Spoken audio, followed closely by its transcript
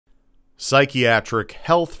Psychiatric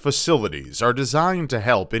health facilities are designed to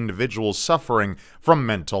help individuals suffering from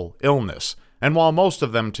mental illness, and while most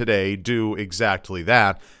of them today do exactly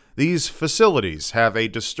that, these facilities have a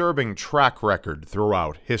disturbing track record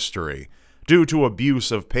throughout history. Due to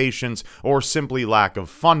abuse of patients or simply lack of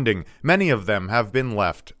funding, many of them have been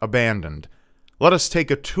left abandoned. Let us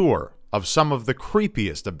take a tour of some of the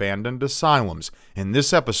creepiest abandoned asylums in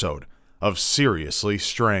this episode of Seriously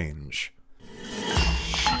Strange.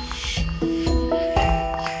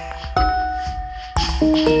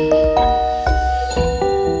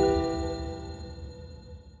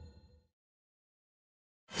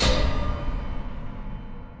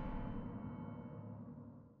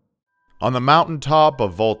 On the mountaintop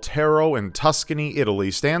of Volterra in Tuscany,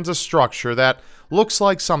 Italy, stands a structure that looks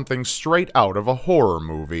like something straight out of a horror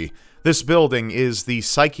movie. This building is the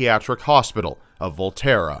Psychiatric Hospital of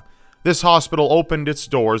Volterra. This hospital opened its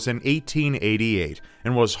doors in 1888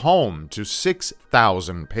 and was home to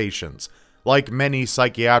 6,000 patients. Like many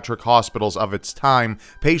psychiatric hospitals of its time,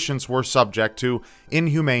 patients were subject to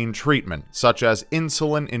inhumane treatment, such as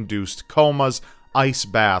insulin-induced comas, ice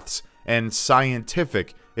baths, and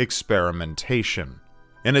scientific experimentation.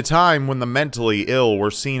 In a time when the mentally ill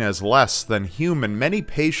were seen as less than human, many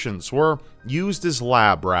patients were used as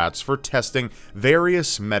lab rats for testing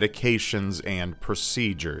various medications and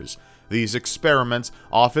procedures. These experiments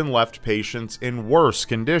often left patients in worse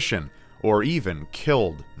condition, or even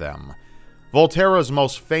killed them. Volterra's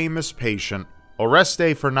most famous patient,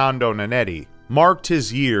 Oreste Fernando Nanetti, marked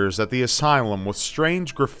his years at the asylum with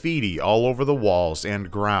strange graffiti all over the walls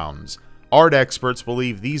and grounds. Art experts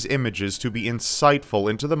believe these images to be insightful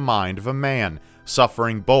into the mind of a man,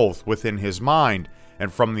 suffering both within his mind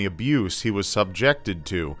and from the abuse he was subjected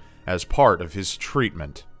to as part of his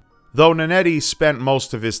treatment. Though Nanetti spent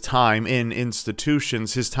most of his time in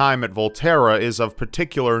institutions, his time at Volterra is of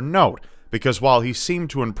particular note, because while he seemed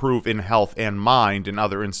to improve in health and mind in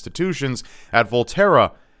other institutions, at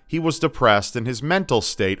Volterra he was depressed and his mental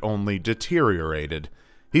state only deteriorated.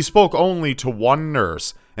 He spoke only to one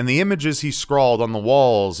nurse, and the images he scrawled on the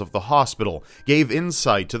walls of the hospital gave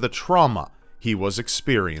insight to the trauma he was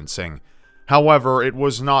experiencing. However, it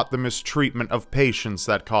was not the mistreatment of patients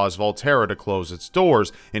that caused Volterra to close its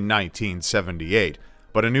doors in 1978,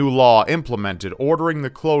 but a new law implemented ordering the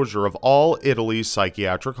closure of all Italy's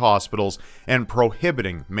psychiatric hospitals and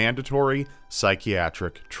prohibiting mandatory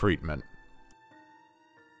psychiatric treatment.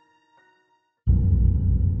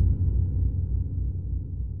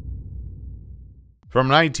 From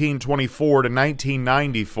 1924 to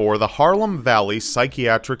 1994, the Harlem Valley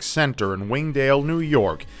Psychiatric Center in Wingdale, New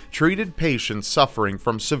York, treated patients suffering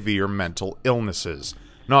from severe mental illnesses.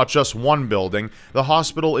 Not just one building, the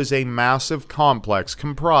hospital is a massive complex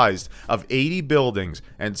comprised of 80 buildings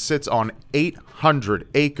and sits on 800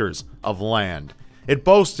 acres of land. It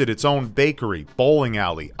boasted its own bakery, bowling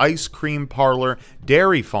alley, ice cream parlor,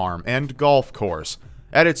 dairy farm, and golf course.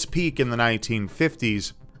 At its peak in the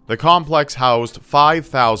 1950s, the complex housed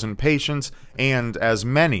 5,000 patients and as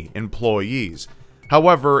many employees.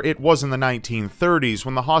 However, it was in the 1930s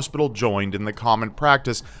when the hospital joined in the common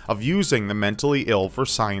practice of using the mentally ill for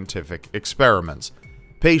scientific experiments.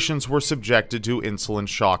 Patients were subjected to insulin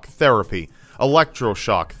shock therapy,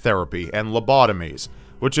 electroshock therapy, and lobotomies,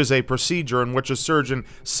 which is a procedure in which a surgeon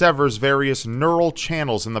severs various neural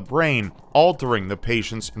channels in the brain, altering the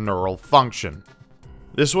patient's neural function.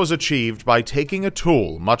 This was achieved by taking a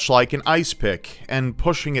tool, much like an ice pick, and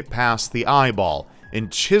pushing it past the eyeball,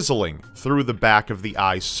 and chiseling through the back of the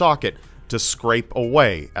eye socket to scrape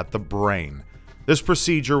away at the brain. This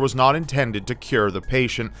procedure was not intended to cure the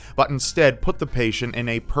patient, but instead put the patient in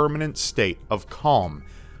a permanent state of calm.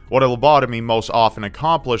 What a lobotomy most often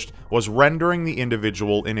accomplished was rendering the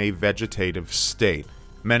individual in a vegetative state.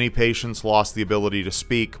 Many patients lost the ability to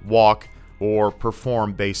speak, walk, or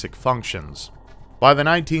perform basic functions. By the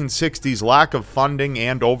 1960s, lack of funding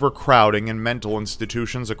and overcrowding in mental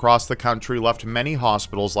institutions across the country left many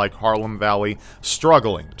hospitals like Harlem Valley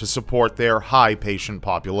struggling to support their high patient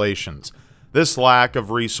populations. This lack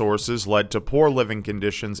of resources led to poor living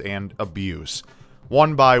conditions and abuse.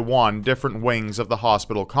 One by one, different wings of the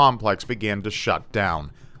hospital complex began to shut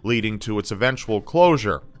down, leading to its eventual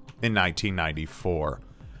closure in 1994.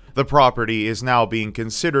 The property is now being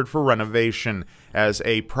considered for renovation as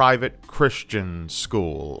a private Christian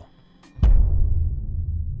school.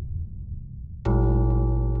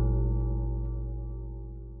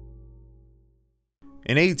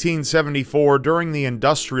 In 1874, during the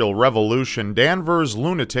Industrial Revolution, Danvers'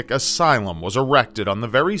 Lunatic Asylum was erected on the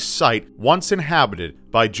very site once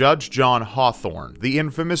inhabited by Judge John Hawthorne, the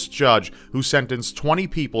infamous judge who sentenced 20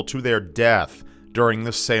 people to their death during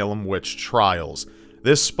the Salem witch trials.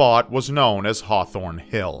 This spot was known as Hawthorne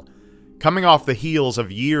Hill. Coming off the heels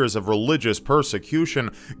of years of religious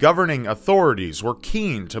persecution, governing authorities were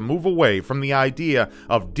keen to move away from the idea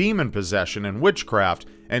of demon possession and witchcraft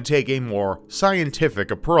and take a more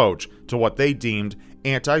scientific approach to what they deemed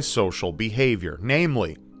antisocial behavior,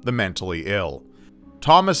 namely the mentally ill.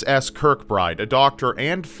 Thomas S. Kirkbride, a doctor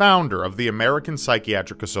and founder of the American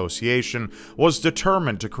Psychiatric Association, was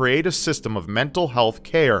determined to create a system of mental health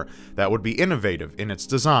care that would be innovative in its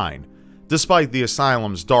design. Despite the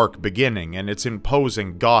asylum's dark beginning and its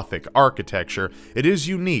imposing Gothic architecture, it is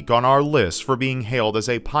unique on our list for being hailed as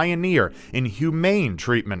a pioneer in humane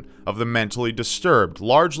treatment of the mentally disturbed,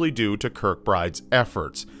 largely due to Kirkbride's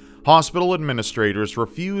efforts. Hospital administrators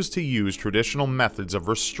refused to use traditional methods of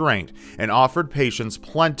restraint and offered patients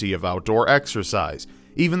plenty of outdoor exercise.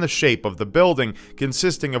 Even the shape of the building,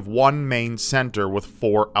 consisting of one main center with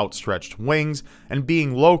 4 outstretched wings and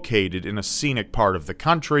being located in a scenic part of the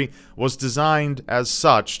country, was designed as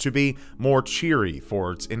such to be more cheery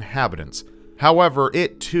for its inhabitants. However,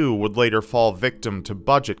 it too would later fall victim to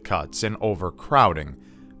budget cuts and overcrowding.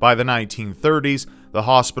 By the 1930s, the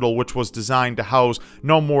hospital, which was designed to house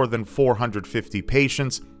no more than 450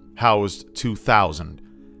 patients, housed 2,000.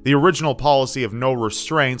 The original policy of no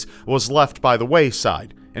restraints was left by the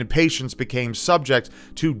wayside, and patients became subject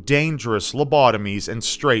to dangerous lobotomies and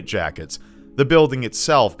straitjackets. The building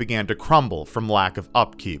itself began to crumble from lack of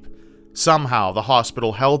upkeep. Somehow, the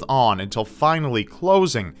hospital held on until finally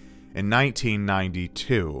closing in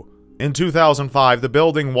 1992. In 2005, the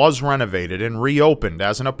building was renovated and reopened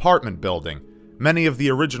as an apartment building. Many of the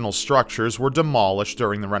original structures were demolished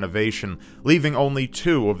during the renovation, leaving only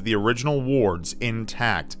 2 of the original wards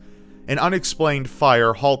intact. An unexplained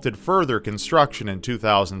fire halted further construction in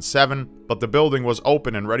 2007, but the building was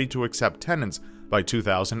open and ready to accept tenants by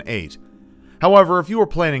 2008. However, if you were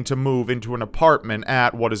planning to move into an apartment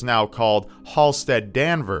at what is now called Halsted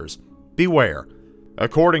Danvers, beware.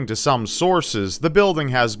 According to some sources, the building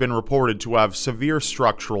has been reported to have severe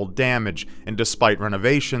structural damage and, despite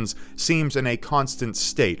renovations, seems in a constant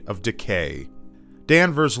state of decay.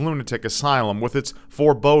 Danvers' Lunatic Asylum, with its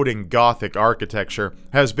foreboding Gothic architecture,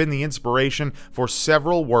 has been the inspiration for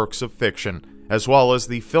several works of fiction, as well as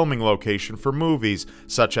the filming location for movies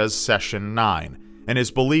such as Session 9, and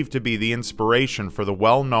is believed to be the inspiration for the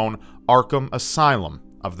well-known Arkham Asylum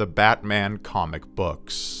of the Batman comic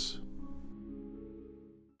books.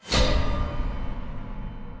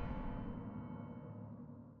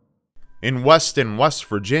 In Weston, West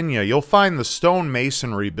Virginia, you'll find the stone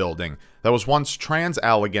masonry building that was once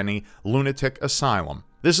Trans-Allegheny Lunatic Asylum.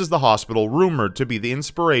 This is the hospital rumored to be the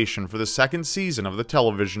inspiration for the 2nd season of the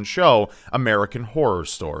television show American Horror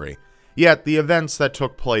Story. Yet, the events that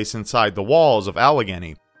took place inside the walls of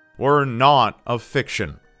Allegheny were not of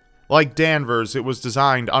fiction. Like Danvers, it was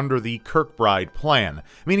designed under the Kirkbride plan,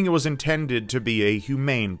 meaning it was intended to be a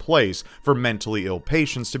humane place for mentally ill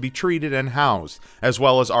patients to be treated and housed, as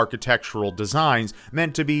well as architectural designs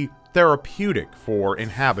meant to be therapeutic for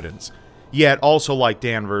inhabitants. Yet, also like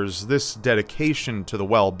Danvers, this dedication to the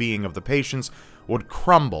well-being of the patients would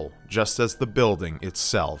crumble just as the building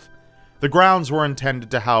itself. The grounds were intended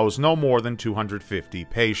to house no more than 250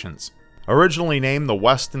 patients. Originally named the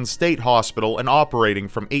Weston State Hospital and operating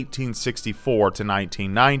from 1864 to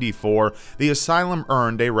 1994, the asylum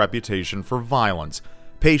earned a reputation for violence.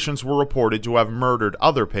 Patients were reported to have murdered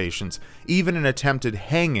other patients, even an attempted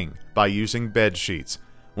hanging by using bedsheets.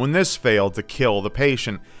 When this failed to kill the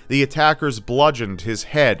patient, the attackers bludgeoned his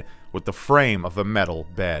head with the frame of a metal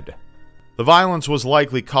bed. The violence was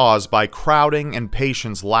likely caused by crowding and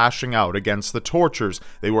patients lashing out against the tortures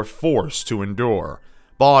they were forced to endure.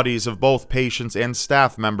 Bodies of both patients and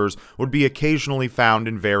staff members would be occasionally found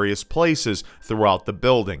in various places throughout the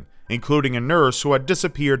building, including a nurse who had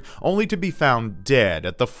disappeared only to be found dead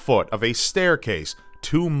at the foot of a staircase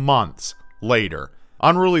 2 months later.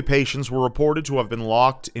 Unruly patients were reported to have been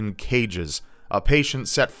locked in cages. A patient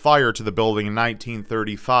set fire to the building in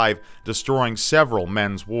 1935, destroying several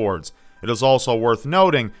men's wards. It is also worth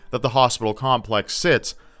noting that the hospital complex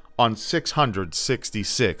sits on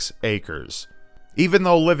 666 acres. Even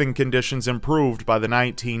though living conditions improved by the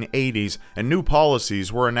 1980s and new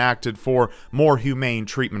policies were enacted for more humane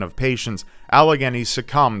treatment of patients, Allegheny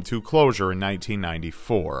succumbed to closure in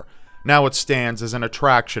 1994. Now it stands as an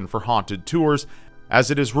attraction for haunted tours,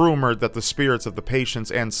 as it is rumored that the spirits of the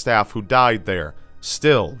patients and staff who died there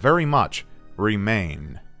still very much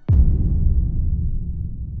remain.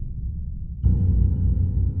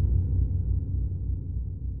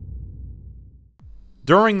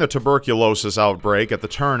 During the tuberculosis outbreak at the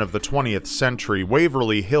turn of the 20th century,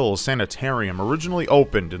 Waverly Hills Sanatorium originally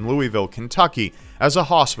opened in Louisville, Kentucky as a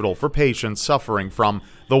hospital for patients suffering from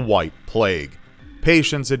the White Plague.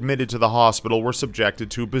 Patients admitted to the hospital were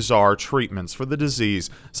subjected to bizarre treatments for the disease,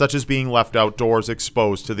 such as being left outdoors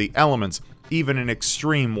exposed to the elements, even in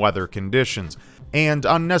extreme weather conditions, and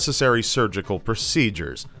unnecessary surgical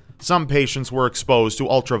procedures. Some patients were exposed to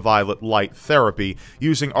ultraviolet light therapy,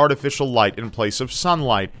 using artificial light in place of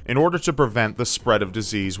sunlight in order to prevent the spread of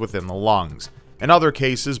disease within the lungs. In other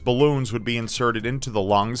cases, balloons would be inserted into the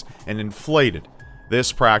lungs and inflated.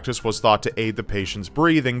 This practice was thought to aid the patient's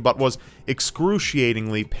breathing, but was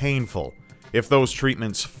excruciatingly painful. If those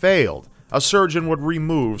treatments failed, a surgeon would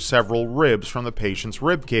remove several ribs from the patient's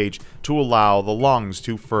ribcage to allow the lungs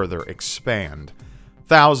to further expand.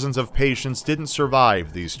 Thousands of patients didn't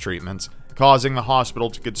survive these treatments, causing the hospital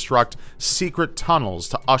to construct secret tunnels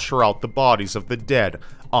to usher out the bodies of the dead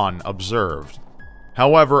unobserved.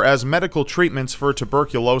 However, as medical treatments for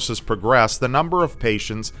tuberculosis progressed, the number of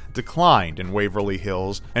patients declined in Waverly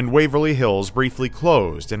Hills, and Waverly Hills briefly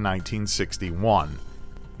closed in 1961.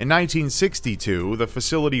 In 1962, the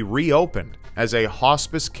facility reopened as a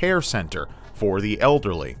hospice care center for the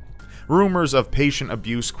elderly. Rumors of patient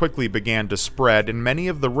abuse quickly began to spread, and many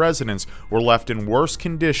of the residents were left in worse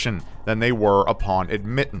condition than they were upon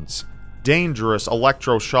admittance. Dangerous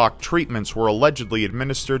electroshock treatments were allegedly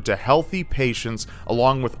administered to healthy patients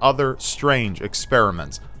along with other strange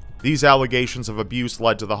experiments. These allegations of abuse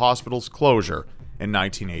led to the hospital's closure in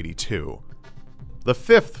 1982. The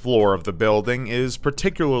 5th floor of the building is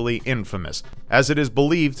particularly infamous, as it is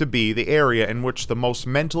believed to be the area in which the most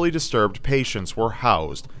mentally disturbed patients were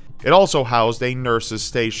housed. It also housed a nurse's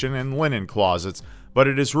station and linen closets, but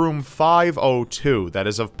it is room 502 that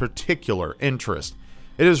is of particular interest.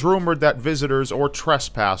 It is rumored that visitors or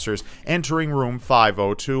trespassers entering room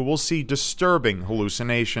 502 will see disturbing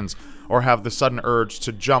hallucinations or have the sudden urge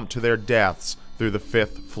to jump to their deaths through the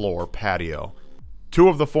 5th floor patio. 2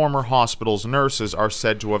 of the former hospital's nurses are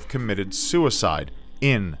said to have committed suicide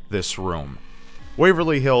in this room.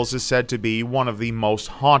 Waverly Hills is said to be one of the most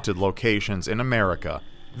haunted locations in America.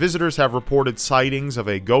 Visitors have reported sightings of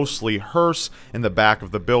a ghostly hearse in the back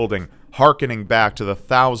of the building, hearkening back to the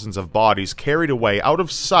thousands of bodies carried away out of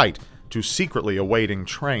sight to secretly awaiting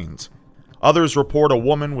trains. Others report a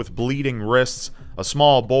woman with bleeding wrists, a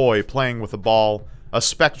small boy playing with a ball, a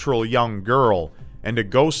spectral young girl, and a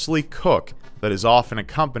ghostly cook that is often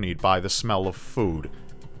accompanied by the smell of food.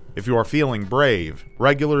 If you are feeling brave,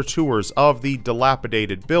 regular tours of the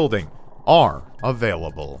dilapidated building are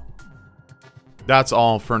available. That's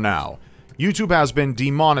all for now. YouTube has been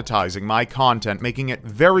demonetizing my content, making it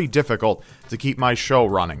very difficult to keep my show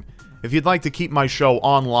running. If you'd like to keep my show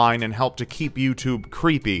online and help to keep YouTube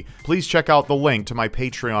creepy, please check out the link to my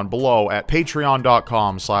Patreon below at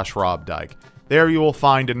patreon.com/robdyke. There you will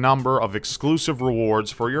find a number of exclusive rewards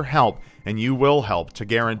for your help, and you will help to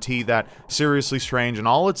guarantee that Seriously Strange and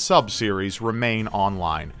all its sub-series remain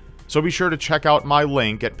online. So be sure to check out my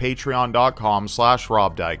link at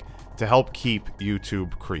patreon.com/robdyke to help keep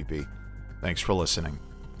YouTube creepy. Thanks for listening.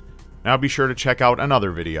 Now be sure to check out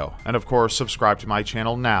another video, and of course subscribe to my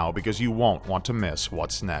channel now because you won't want to miss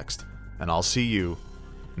what's next. And I'll see you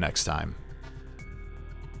next time.